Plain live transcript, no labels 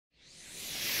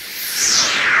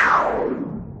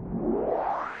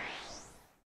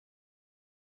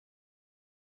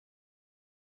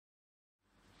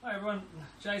everyone,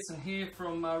 Jason here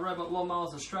from Robot Lawn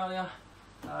Mowers Australia.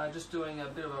 Just doing a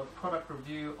bit of a product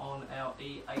review on our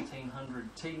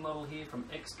E1800T model here from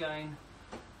Exgain.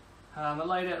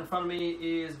 Laid out in front of me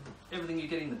is everything you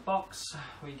get in the box.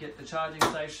 We get the charging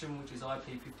station, which is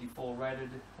IP54 rated,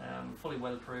 fully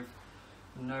weatherproof,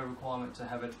 no requirement to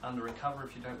have it under a cover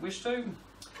if you don't wish to.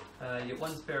 You get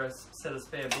one set of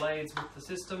spare blades with the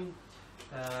system.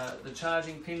 The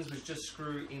charging pins which just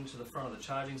screw into the front of the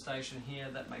charging station here,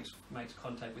 that makes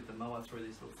contact with the mower through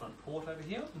this little front port over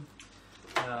here.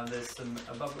 There's some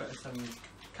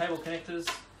cable connectors,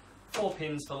 4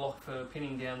 pins for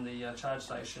pinning down the charge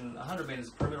station, 100 meters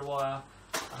of perimeter wire,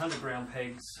 100 ground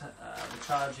pegs, the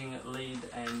charging lead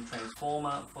and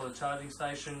transformer for the charging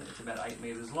station. It's about 8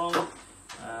 meters long.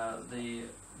 The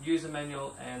user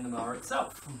manual and the mower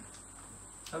itself.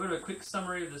 A bit of a quick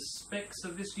summary of the specs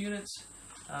of this unit.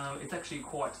 It's actually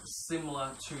quite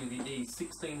similar to the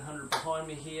E1600 behind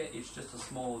me here. It's just a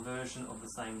smaller version of the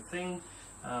same thing.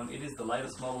 It is the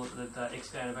latest model that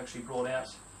Exgain have actually brought out,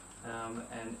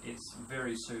 and it's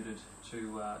very suited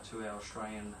to our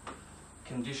Australian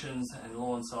conditions and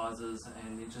lawn sizes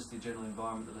and just the general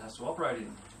environment that it has to operate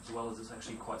in, as well as it's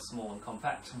actually quite small and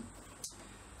compact.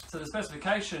 So the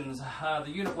specifications,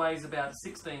 the unit weighs about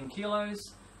 16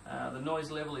 kilos. The noise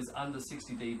level is under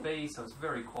 60 dB, so it's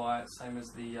very quiet, same as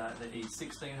the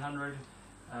E1600.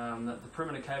 The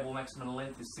perimeter cable maximum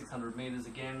length is 600 meters,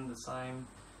 again the same.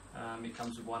 It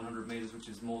comes with 100 meters, which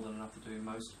is more than enough to do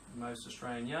most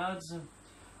Australian yards.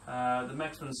 The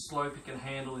maximum slope it can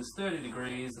handle is 30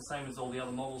 degrees, the same as all the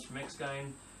other models from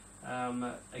Exgain.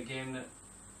 Again,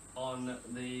 on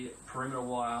the perimeter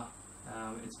wire,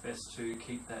 it's best to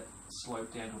keep that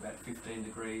slope down to about 15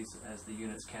 degrees, as the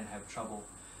units can have trouble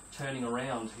turning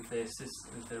around if they're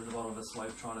at the bottom of a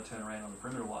slope trying to turn around on the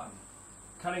perimeter wire.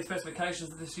 Cutting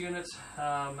specifications of this unit,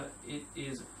 it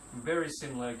is very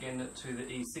similar again to the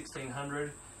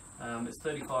E1600. It's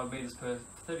 35 meters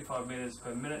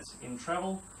per minute in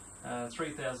travel,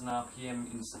 3000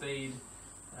 RPM in speed.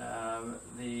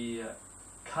 The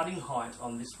cutting height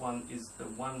on this one is the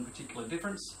one particular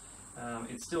difference.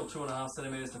 It's still 2.5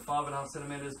 centimeters to 5.5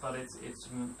 centimeters, but it's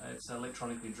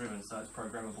electronically driven, so it's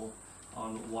programmable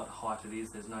on what height it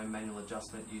is. There's no manual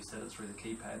adjustment. You set it through the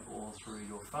keypad or through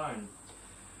your phone.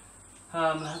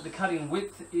 The cutting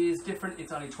width is different.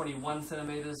 It's only 21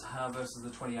 centimeters versus the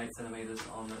 28 centimeters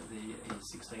on the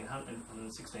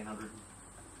E1600.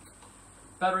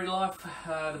 Battery life.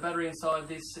 The battery inside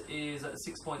this is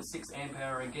 6.6 amp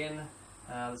hour again.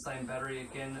 The same battery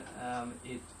again.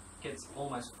 It gets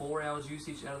almost 4 hours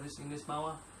usage out of this in this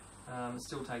mower. It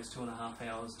still takes 2.5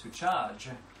 hours to charge.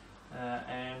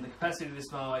 And the capacity of this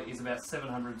mower is about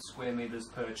 700 square meters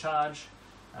per charge,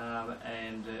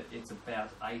 and it's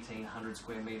about 1800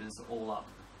 square meters all up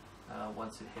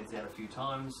once it heads out a few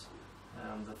times.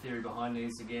 The theory behind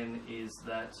these again is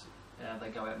that they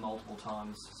go out multiple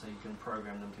times, so you can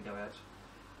program them to go out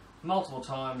multiple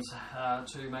times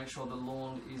to make sure the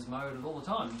lawn is mowed all the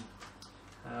time.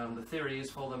 The theory is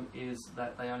for them is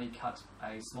that they only cut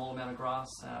a small amount of grass,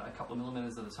 a couple of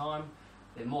millimeters at a time.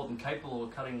 They're more than capable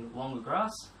of cutting longer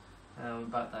grass,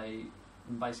 but they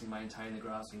basically maintain the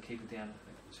grass and keep it down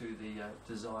to the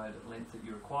desired length that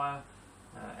you require,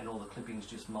 and all the clippings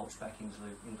just mulch back into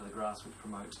the grass, which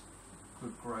promote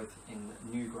good growth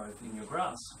new growth in your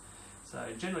grass. So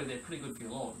generally they're pretty good for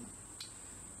your lawn.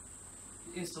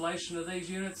 Installation of these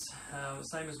units,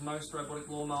 same as most robotic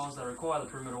lawn mowers, they require the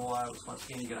perimeter wire, which once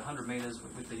again you get 100 meters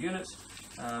with the unit.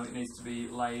 It needs to be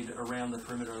laid around the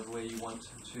perimeter of where you want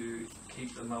to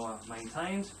keep the mower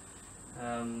maintained.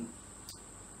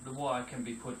 The wire can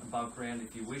be put above ground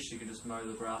if you wish. You can just mow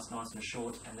the grass nice and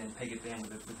short and then peg it down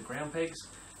with the ground pegs,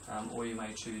 or you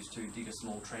may choose to dig a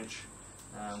small trench,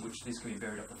 which this can be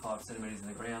buried up to 5 centimeters in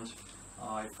the ground.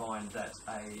 I find that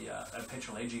a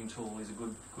petrol edging tool is a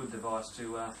good device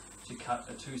to cut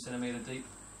a 2 centimeter deep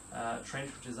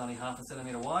trench, which is only 1/2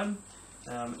 centimeter wide,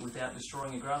 without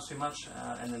destroying your grass too much,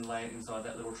 and then lay it inside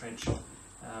that little trench.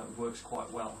 Works quite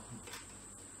well.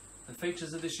 The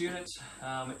features of this unit,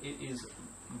 it is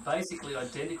basically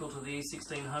identical to the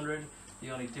E1600.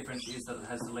 The only difference is that it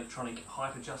has electronic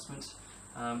height adjustment.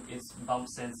 It's bump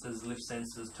sensors, lift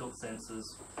sensors, tilt sensors,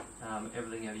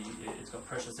 everything. It's got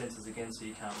pressure sensors again, so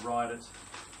you can't ride it.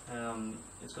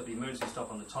 It's got the emergency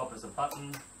stop on the top as a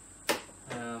button.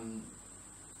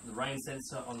 The rain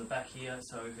sensor on the back here,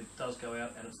 so if it does go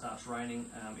out and it starts raining,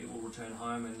 it will return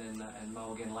home and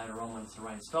mow again later on once the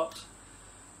rain stopped.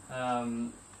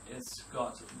 It's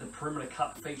got the perimeter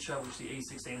cut feature, which the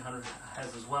E1600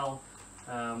 has as well.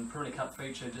 Perimeter cut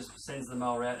feature just sends the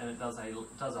mower out and it does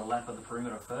a lap of the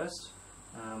perimeter first.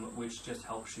 which just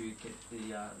helps you get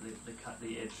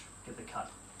get the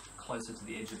cut closer to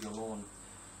the edge of your lawn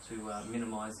to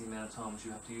minimise the amount of times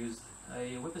you have to use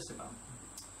a whipper snipper.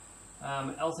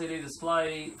 LCD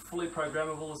display, fully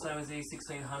programmable, the same as the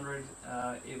E1600.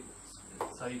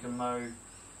 So you can mow.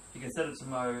 You can set it to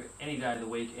mow any day of the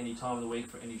week, any time of the week,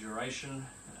 for any duration.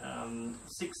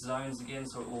 6 zones again,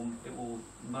 so it will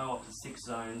mow up to 6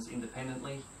 zones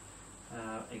independently.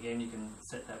 Again, you can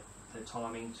set the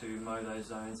timing to mow those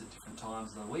zones at different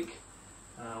times of the week.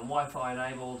 Wi-Fi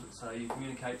enabled, so you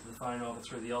communicate to the phone either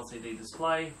through the LCD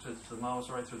display, to the mower,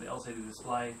 sorry, through the LCD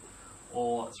display,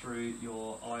 or through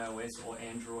your iOS or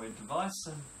Android device.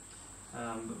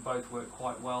 But both work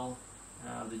quite well.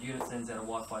 The unit sends out a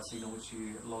Wi-Fi signal which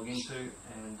you log into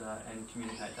and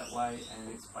communicate that way,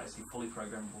 and it's basically fully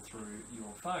programmable through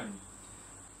your phone.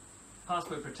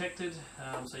 Password protected,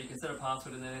 so you can set a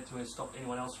password in there to stop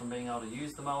anyone else from being able to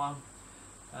use the mower.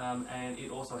 And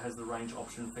it also has the range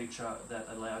option feature that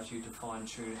allows you to fine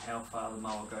tune how far the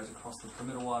mower goes across the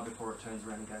perimeter wire before it turns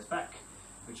around and goes back,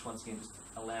 which once again just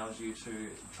allows you to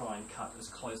try and cut as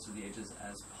close to the edges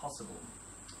as possible.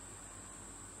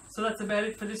 So that's about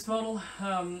it for this model.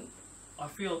 I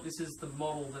feel this is the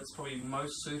model that's probably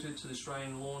most suited to the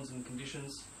Australian lawns and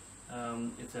conditions.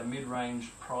 It's a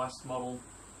mid-range priced model.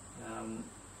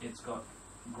 It's got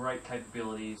great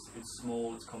capabilities. It's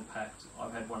small, it's compact.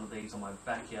 I've had one of these on my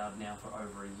backyard now for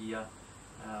over a year.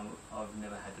 I've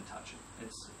never had to touch it.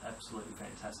 It's absolutely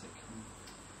fantastic.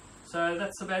 So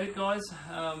that's about it, guys.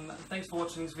 Thanks for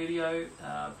watching this video.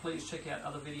 Please check out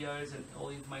other videos and all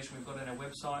the information we've got on our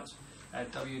website at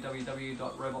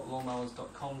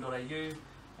www.robotlawnmowers.com.au,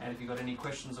 and if you've got any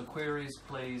questions or queries,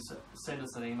 please send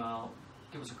us an email,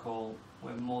 give us a call.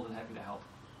 We're more than happy to help.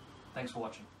 Thanks for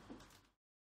watching.